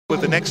With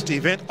the next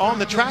event on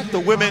the track, the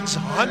women's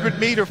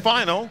 100-meter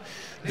final.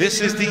 This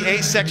is the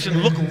A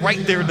section. Look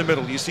right there in the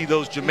middle. You see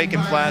those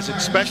Jamaican flags,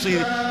 especially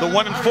the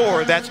 1 and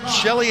 4. That's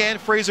Shelly-Ann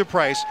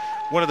Fraser-Pryce,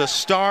 one of the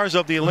stars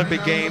of the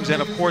Olympic Games,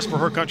 and of course for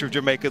her country of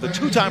Jamaica, the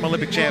two-time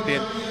Olympic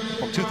champion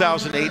from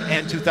 2008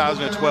 and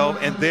 2012.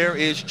 And there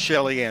is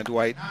Shelly-Ann,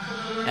 Dwight.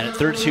 And at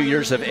 32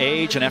 years of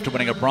age, and after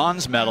winning a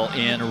bronze medal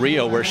in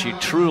Rio, where she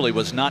truly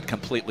was not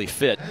completely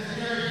fit,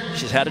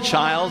 she's had a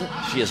child,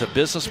 she is a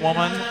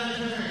businesswoman,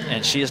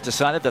 and she has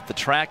decided that the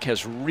track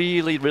has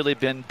really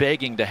been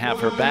begging to have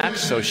her back.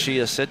 So she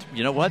has said,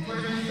 you know what?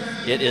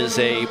 It is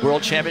a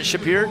world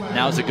championship here.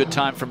 Now is a good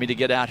time for me to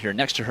get out here.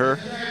 Next to her,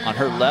 on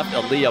her left,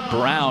 Aaliyah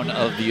Brown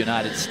of the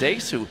United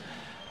States, who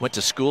went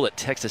to school at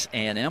Texas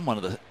A&M, one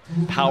of the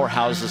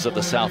powerhouses of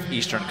the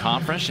Southeastern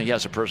Conference. She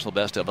has a personal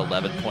best of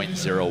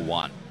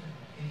 11.01.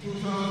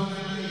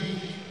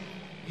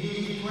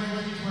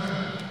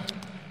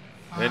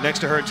 And next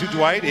to her, too,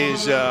 Dwight,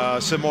 is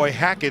Samoy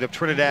Hackett of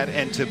Trinidad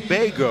and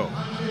Tobago.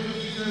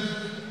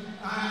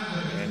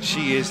 And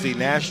she is the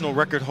national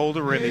record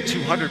holder in the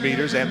 200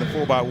 meters and the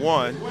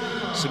 4x1.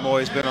 Samoy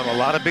has been on a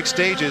lot of big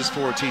stages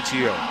for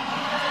TTO.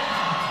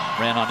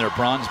 Ran on their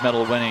bronze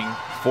medal winning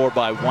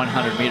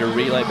 4x100 meter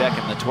relay back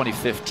in the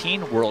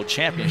 2015 World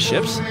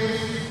Championships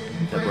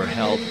that were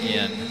held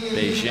in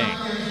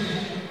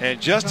Beijing.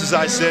 And just as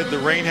I said, the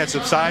rain had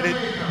subsided.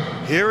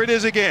 Here it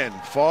is again,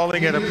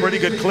 falling at a pretty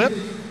good clip.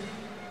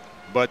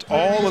 But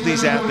all of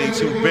these athletes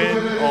who've been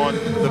on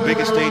the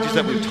biggest stages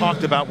that we've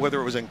talked about,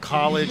 whether it was in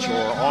college or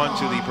on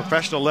to the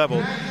professional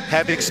level,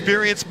 have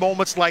experienced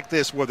moments like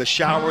this where the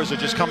showers are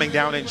just coming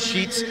down in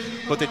sheets.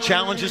 But the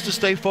challenge is to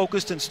stay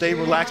focused and stay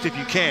relaxed if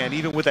you can,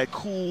 even with that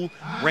cool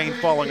rain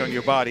falling on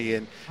your body,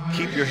 and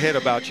keep your head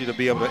about you to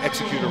be able to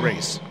execute a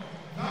race.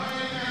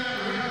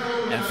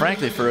 And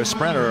frankly, for a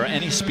sprinter or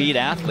any speed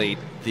athlete,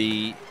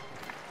 the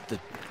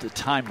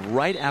time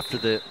right after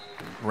the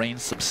rain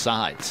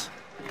subsides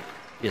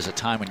is a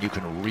time when you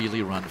can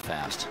really run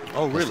fast.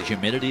 Oh, really? The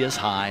humidity is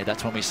high.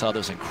 That's when we saw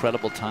those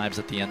incredible times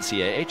at the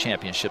NCAA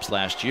championships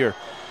last year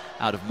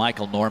out of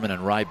Michael Norman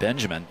and Rai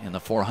Benjamin in the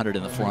 400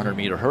 and the 400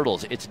 meter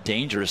hurdles. It's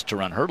dangerous to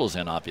run hurdles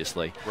in,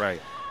 obviously. Right.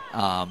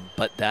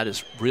 But that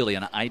is really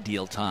an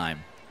ideal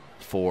time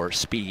for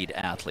speed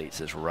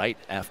athletes, is right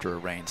after a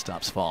rain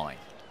stops falling.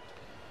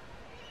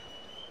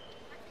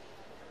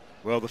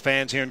 Well, the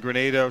fans here in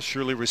Grenada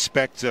surely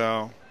respect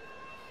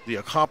the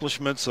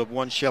accomplishments of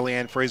one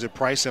Shelly-Ann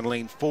Fraser-Pryce in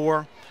lane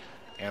 4.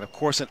 And of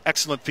course, an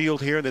excellent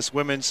field here in this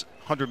women's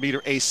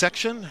 100-meter A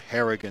section.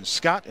 Harrigan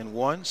Scott in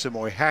 1,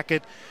 Samoy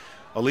Hackett,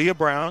 Aaliyah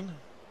Brown,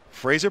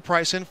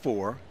 Fraser-Pryce in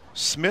 4,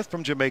 Smith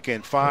from Jamaica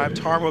in 5,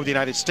 Tarmo of the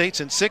United States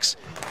in 6,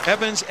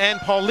 Evans and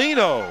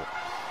Paulino.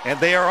 And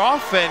they are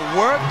off, and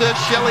where does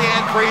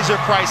Shelly-Ann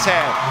Fraser-Pryce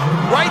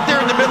have? Right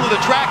there in the middle of the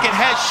track, and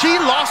has she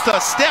lost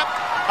a step?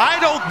 I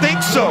don't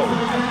think so.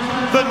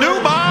 The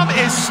new mom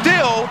is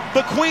still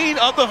the queen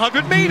of the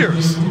 100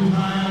 meters.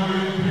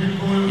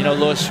 You know,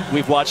 Lewis,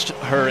 we've watched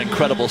her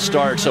incredible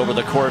starts over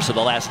the course of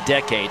the last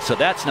decade, so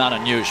that's not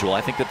unusual.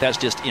 I think that that's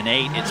just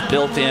innate. It's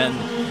built in.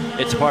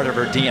 It's part of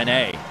her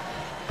DNA.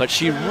 But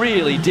she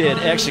really did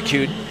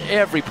execute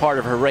every part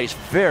of her race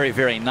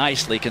very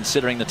nicely,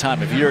 considering the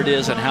time of year it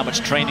is and how much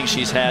training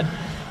she's had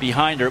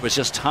behind her. It was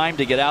just time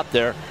to get out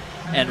there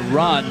and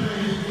run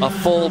a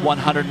full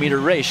 100-meter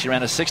race. She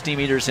ran a 60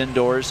 meters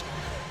indoors.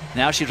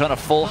 Now she's run a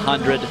full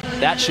 100.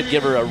 That should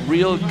give her a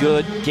real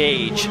good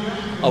gauge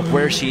of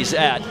where she's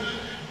at.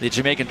 The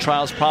Jamaican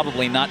trial's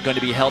probably not going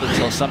to be held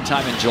until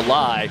sometime in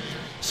July.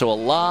 So a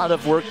lot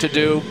of work to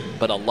do,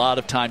 but a lot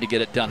of time to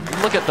get it done.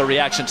 Look at the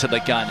reaction to the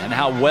gun and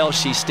how well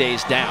she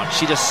stays down.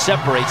 She just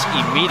separates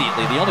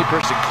immediately. The only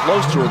person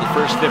close to her the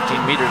first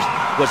 15 meters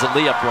was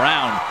Aaliyah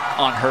Brown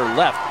on her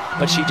left.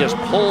 But she just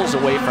pulls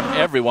away from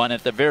everyone.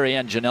 At the very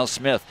end, Janelle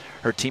Smith,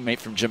 her teammate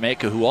from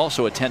Jamaica, who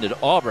also attended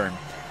Auburn,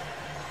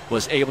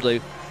 was able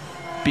to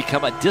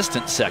become a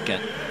distant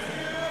second.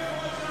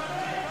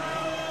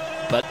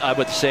 But I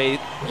would say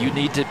you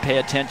need to pay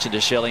attention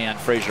to Shelly-Ann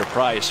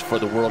Fraser-Pryce for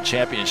the World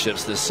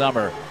Championships this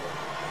summer,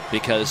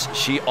 because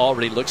she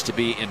already looks to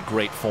be in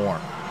great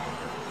form.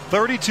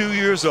 32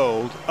 years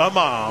old, a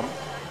mom,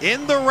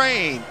 in the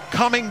rain,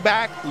 coming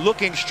back,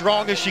 looking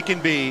strong as she can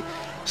be,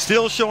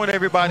 still showing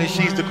everybody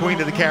she's the queen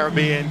of the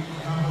Caribbean.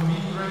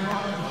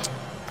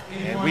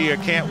 And we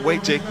can't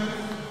wait to,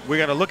 we're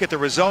going to look at the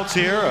results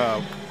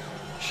here.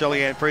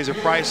 Shelly-Ann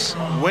Fraser-Pryce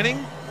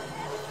winning.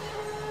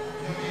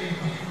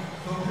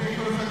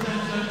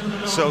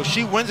 So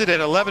she wins it at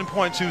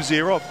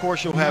 11.20. Of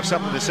course, you'll have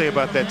something to say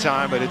about that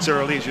time, but it's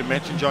early. As you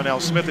mentioned,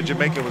 Janelle Smith of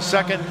Jamaica was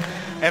second,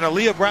 and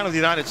Aaliyah Brown of the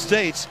United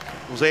States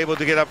was able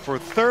to get up for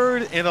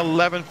third in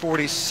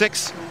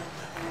 11.46.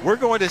 We're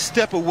going to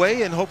step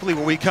away, and hopefully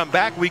when we come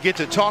back, we get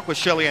to talk with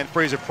Shelly-Ann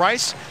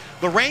Fraser-Pryce.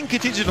 The rain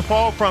continues to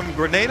fall from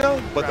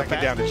Grenada, but the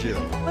down to chill.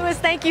 Lewis,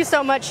 thank you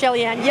so much,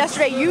 Shelly-Ann.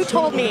 Yesterday, you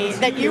told me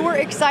that you were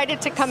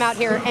excited to come out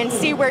here and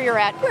see where you're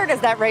at. Where does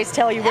that race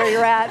tell you where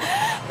you're at?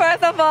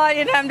 First of all,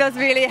 I'm just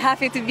really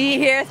happy to be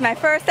here. It's my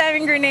first time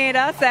in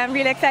Grenada, so I'm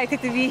really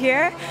excited to be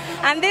here.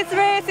 And this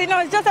race,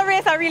 it's just a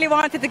race I really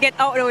wanted to get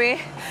out of the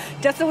way,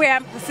 just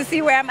to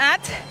see where I'm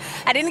at.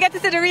 I didn't get to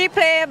see the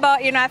replay,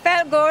 but I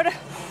felt good,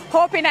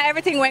 hoping that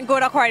everything went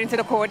good according to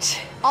the coach.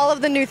 All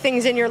of the new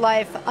things in your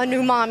life, a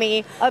new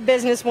mommy, a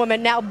businesswoman,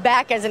 now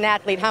back as an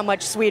athlete. How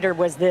much sweeter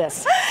was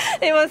this?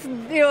 It was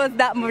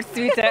that much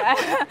sweeter.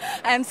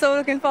 I'm so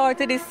looking forward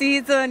to this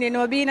season,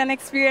 being an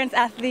experienced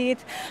athlete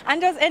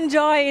and just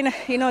enjoying,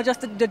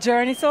 just the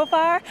journey so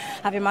far,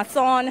 having my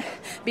son,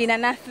 being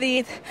an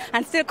athlete,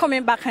 and still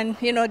coming back and,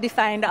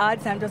 defying the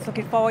odds. I'm just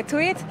looking forward to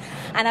it.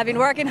 And I've been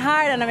working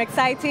hard, and I'm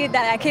excited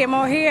that I came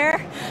out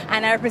here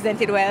and I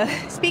represented well.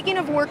 Speaking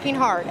of working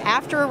hard,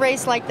 after a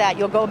race like that,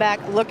 you'll go back,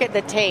 look at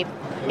the tape.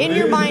 In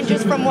your mind,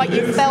 just from what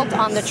you felt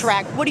on the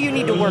track, what do you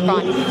need to work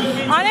on?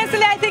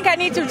 Honestly, I think I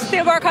need to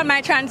still work on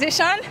my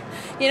transition.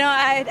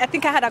 I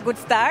think I had a good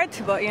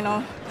start, but,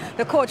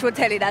 the coach would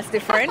tell you that's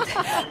different.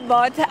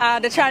 But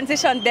the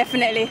transition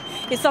definitely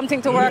is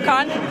something to work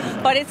on.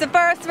 But it's the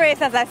first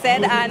race, as I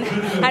said, and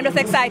I'm just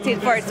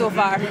excited for it so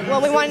far.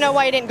 Well, we want to know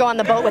why you didn't go on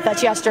the boat with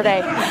us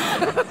yesterday.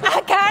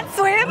 I can't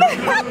swim.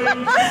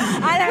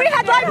 We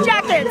had life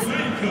jackets.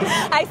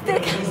 I still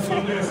can't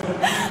swim.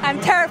 I'm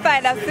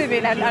terrified of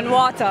swimming and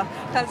water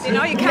because,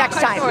 you can't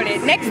control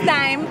it. Next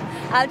time,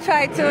 I'll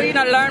try to,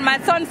 learn. My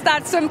son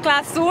starts swim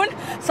class soon,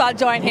 so I'll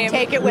join him.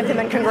 Take it with him,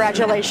 and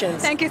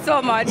congratulations. Thank you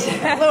so much.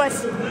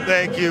 Lewis.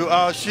 Thank you.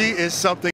 She is something.